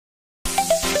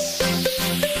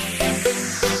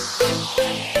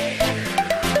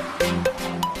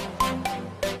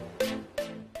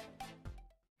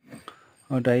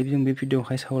दायो जों बे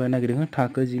भिडिअआवहाय सावरायनो नागिरदों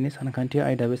थाखो 10 नि सानखान्थि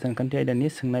आयदा बे सानखान्थि आयदानि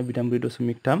सोंनाय बिदाम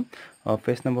 2.3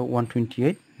 पेज नम्बर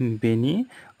 128 बेनि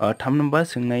 3 नम्बर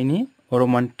सोंनायनि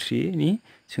रमान 3 नि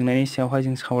सोंनायनि सायावहाय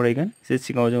जों सावरायगोन जे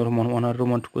सिगाङाव जों रमान 1 आरो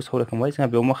रमान 2 खौ सावरायखांबाय जोंहा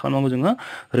बेयाव मा खालामनांगौ जोङो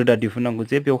रोदा दिहुननांगौ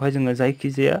जे बेवहाय जोङो जायखि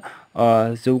जाया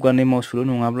जौगानाय मावसुलु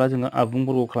नङाब्ला जोङो आबुं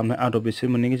बर्ग खालामनाय आदब बिसोर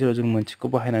मोननै गेजेराव जों मोनसेखौ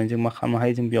बाहायनानै जों मा खालामनो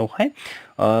हायो जों बेयावहाय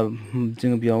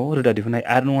जोङो बेयाव रोदा दिहुननाय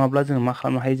आरो नङाब्ला जों मा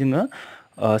खालामनो हायो जोङो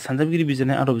सानजाबगिरि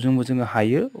बिजिरनाय आदबजोंबो जोङो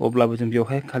हायो अब्लाबो जों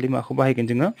बेवहाय खालि माखौ बाहायगोन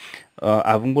जोङो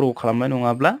आबुं बर्ग खालामनाय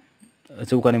नङाब्ला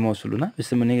जौगानाय मावसुलु ना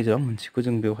बिसोर मोननै गेजेराव मोनसेखौ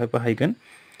जों बेवहाय बाहायगोन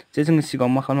जे जोङो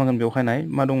सिगाङाव मा खालामनांगोन बेवहाय नाय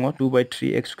मा दङ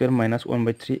 2/3x² -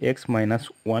 1/3x - 1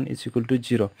 =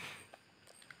 0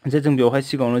 जे जों बेवहाय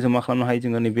सिगाङावनो जों मा खालामनो हायो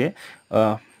जोङो नैबे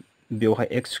बेवहाय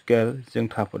x² जों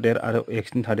थाफादेर आरो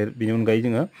x नि थादेर बेनि अनगायै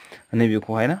जोङो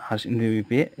नैबेखौहाय ना हारसिं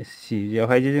नैबे c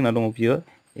बेवहाय जे जोंना दङ बियो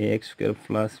ax²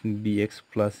 + bx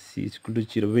 + c =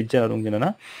 0 बेबायदि जाना दं जोंना ना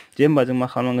जे होमबा जों मा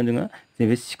खालामनांगोन जोङो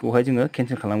नैबे c खौहाय जोङो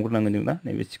केन्सेल खालामग्रोनांगोन जों ना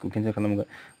नैबे c खौ केन्सेल खालामगोन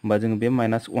होमबा जोङो बे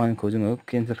 -1 खौ जोङो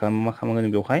केन्सेल खालामनो मा खालामनांगोन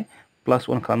जों बेवहाय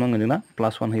 +1 खालामनांगोन जों ना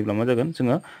 +1 होयोब्ला मा जागोन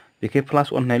जोङो बेखे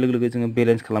 +1 होननाय लोगो लोगो जोङो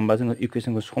बेलेन्स खालामबा जोङो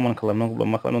इकुवेसनखौ समान खालामनांगौब्ला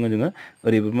मा खालामनांगोन जोङो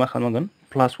ओरैबो मा खालामनांगोन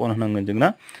 +1 होनांगोन जों ना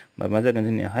मा जागोन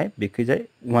जोंनियाहाय बेखैजाय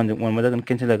 1 जों 1 मा जागोन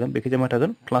केन्सेल जागोन बेखैजाय मा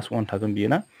थागोन +1 थागोन बियो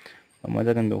ना मा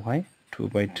जागोन बेवहाय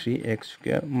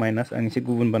 2/3x² माइनास आं एसे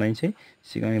गुबुन बानायनोसै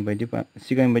सिगांनि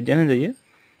बायदियानो होनजायो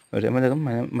ओरैजाय मा जागोन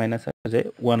माइनासा ओरैजाय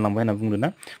 1 लांबाय होनना बुंदों ना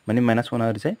माने -1 आ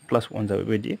ओरैजाय +1 जाबाय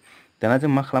बेबायदि दाना जों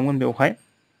मा खालामगोन बेवहाय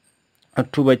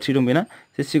 2/3 दं बेना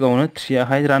जे सिगाङावनो 3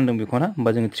 आहाय रानदों बेखौ ना होमबा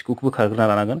जोङो 3 खौ बोखारग्रोना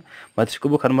लानांगोन बा 3 खौ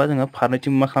बोखारनोबा जोङो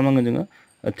फारनैथिं मा खालामनांगोन जोङो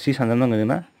 3 सानजाबनांगोन जों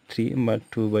ना 3 होमबा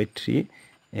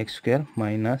 2/3x²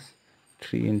 -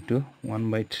 3 ×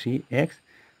 1/3x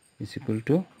 =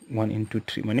 1 ×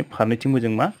 3 माने फारनैथिंबो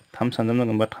जों मा 3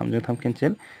 सानजाबनांगोन बा 3 जों 3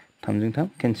 केन्सेल 3 जों 3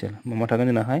 केन्सेल मा थागोन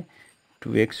जोंनाहाय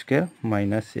 2x² -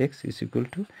 x =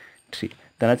 3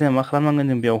 दाना जोंहा मा खालामनांगोन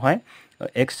जों बेवहाय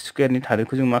x² नि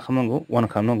थादेरखौ जों मा खालामनांगौ 1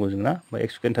 खालामनांगौ जों ना बा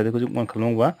x² नि थादेरखौ जों 1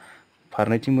 खालामनांगौबा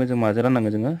फारनैथिंबो जों माजों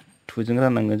राननांगोन जोङो 2 जों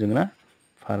राननांगोन जों ना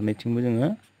फारनैथिंबो जोङो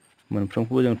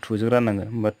मोनफ्रोमखौबो जों 2 जों राननांगोन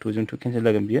होमबा 2 जों 2 केन्सेल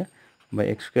जागोन बियो होमबा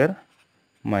x²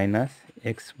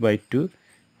 - x/2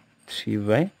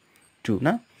 3/2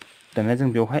 ना दाना जों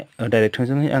बेवहाय डाइरेक्ट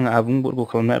थोंजोङै आङो आबुं बर्ग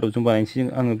खालामनाय आदबजों बानायनोसै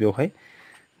आङो बेवहाय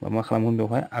मा खालामगोन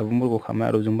बेवहाय आबुं बर्ग खालामनाय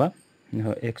आदबजोंबा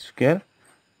x²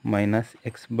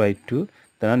 - x/2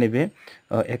 दाना नैबे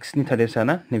x नि थादेरसा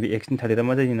ना नैबे x नि थादेरा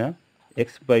मा जायो जोंना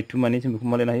x/2 माने जों बेखौ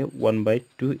मा लिरनो हायो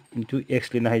 1/2 × x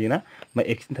लिरनो हायो ना होमबा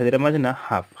x नि थादेरा मा जोंना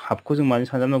हाफखौ जों माजों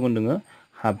सानजाबनांगौ होनदों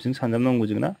हाफजों सानजाबनांगौ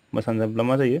जों ना होमबा सानजाबब्ला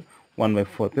मा जायो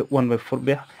 1/4 बे 1/4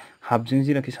 बे हाफजों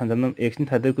जेनाखि सानजाबनांगौ x नि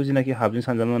थादेरखौ जेनाखि हाफजों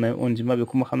सानजाबनांगौ अनजिमा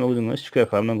बेखौ मा खालामनांगौ जोङो स्कुवेर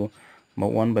खालामनांगौ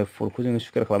होमबा 1/4 खौ जोङो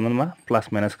स्कुवेर खालामनानै मा प्लास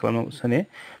माइनास खालामनांगौ माने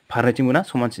फारनैथिंबो ना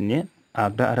समानसिननि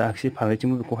आगदा आरो आगसि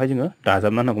फारनैथिंबो बेखौहाय जोङो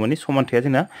दाजाबना होनांगौ माने समानथाया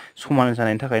जोंना समान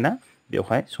जानायनि थाखाय ना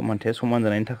बेवहाय समानथाया समान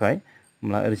जानायनि थाखाय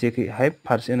होमब्ला ओरैजायहाय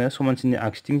फारसेनो समानसिननि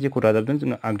आगसिथिं जेखौ दाजाबदों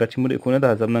जोङो आगदाथिंबो बेखौनो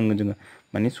दाजाबनांगोन जोङो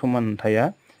माने समानथाया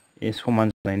समान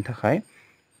जानायनि थाखाय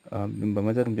होमबा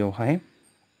मा जादों बेवहाय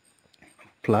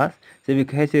प्लास जे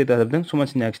बेखौहाय जे दाजाबदों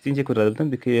समानसिननि आगसिथिं जेखौ दाजाबदों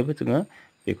बेखौबो जोङो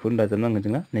बेखौनो दाजाबनांगोन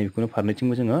जोङो नैबेखौनो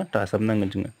फारनैथिंबो जोङो दाजाबनांगोन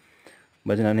जोङो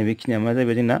होमबा जोंना नैबेखिनिया मा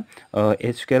जाहैबाय जोंना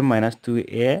a²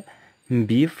 -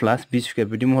 2ab + b²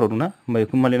 बिदि महराव दंना होमबा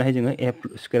बेखौ मा लिरनो हायो जोङो a²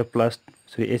 - 2ab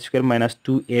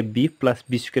 +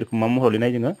 b² खौ मा महराव लिरनो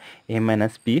हायो जोङो a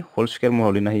 - b²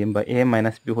 महराव लिरनो हायो होमबा a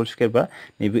 - b² बा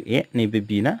नैबे a नैबे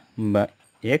b ना होमबा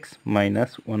x -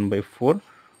 1/4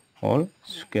 होल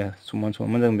स्कुवेर समान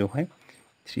मा जागोन बेवहाय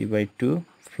 3/2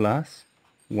 +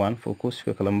 1 4 खौ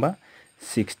स्कुवेर खालामबा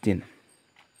 16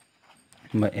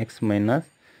 होमबा x -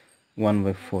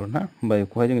 1/4 ना होमबा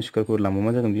बेखौहाय जोङो स्कुवेरखौ लांबा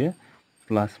मा जागोन बियो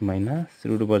प्लास माइनास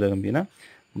 √/, जागोन बेयो ना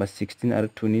होमबा 16 आरो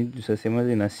 2 नि दुसासे मा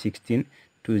जोंना 16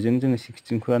 2 जों जोङो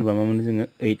 16 खौ रानबा मा मोनो जोङो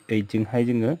 8 जोंहाय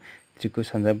जोङो 3 खौ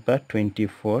सानजाबबा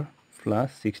 24 +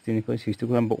 16 खौ 60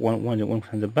 खौ रानबा 1 जों 1 खौ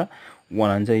सानजाबबा 1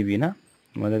 आनो जायो बेयो ना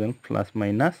मा जागोन प्लास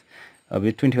माइनास बे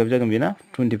 25 जागोन बेयो ना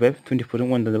 25 24 जों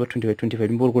 1 दाजाबा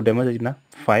 25 नि बर्ग'दाया मा जायो ना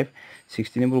 5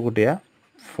 16 नि बर्ग'दाया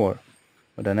 4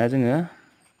 दाना जोङो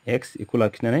x खौ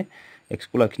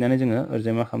लाखिनानै जोङो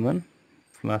ओरैजाय मा खालामगोन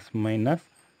प्लास माइनास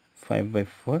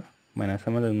 5/4 माइनासा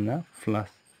मा जागोन ना प्लास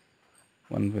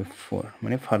 1/4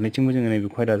 माने फारनैथिंबो जोङो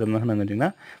नैबेखौहाय दाजाबना होनांगोन जों ना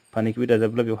फारनैखौबो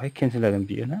दाजाबब्ला बेवहाय केन्सेल जागोन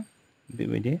बियो ना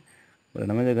बेबायदि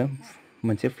दाना मा जागोन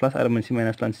मोनसे प्लास आरो मोनसे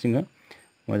माइनास लानोसै जोङो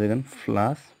मा जागोन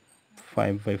प्लास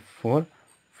 5/4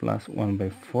 प्लास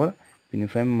 1/4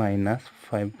 बेनिफ्राय माइनास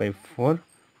 5/4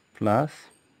 प्लास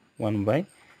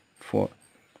 1/4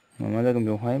 मा जागोन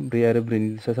बेवहाय 4 आरो 4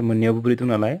 नि मोननैयावबो 4 दं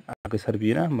नालाय आगोसार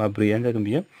बियो ना होमबा 4 आनो जागोन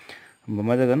बियो होमबा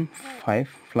मा जागोन 5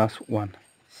 प्लस 1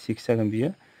 6 जागोन बियो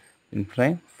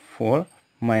ओमफ्राय 4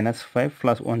 माइनास 5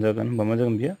 प्लस 1 जागोन होमबा मा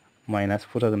जागोन बियो माइनास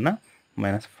 4 जागोन ना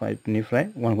माइनास 5 निफ्राय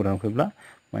 1 खौ दानफैब्ला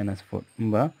माइनास 4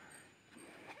 होमबा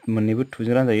मोननैबो 2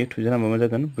 जों रानजायो 2 जों रानबा मा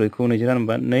जागोन 4 खौ 2 जों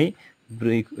रानबा 2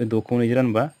 6 खौ 2 जों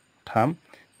रानबा 3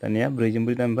 दानिया 4 जों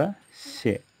 4 रानबा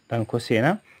 1 दानख' 1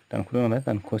 ना दानख' दं नालाय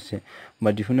दानख' 1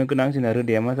 होमबा दिहुननो गोनां जोंना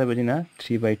रोदाया मा जाबाय जोंना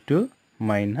 3/2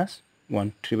 माइनास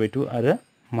 1 3/2 आरो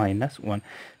माइनास 1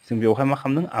 जों बेवहाय मा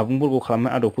खालामदों आबुं बर्ग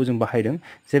खालामनाय आदबखौ जों बाहायदों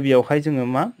जे बेयावहाय जोङो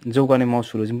मा जौगानाय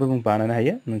मावसुलुजोंबो जों बानायनो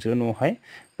हायो नोंसोरो न'आवहाय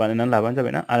बानायनानै लाबानो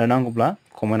जाबाय ना आरो नांगौब्ला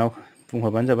कमेन्टआव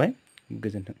बुंहरबानो जाबाय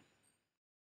गोजोन्थों।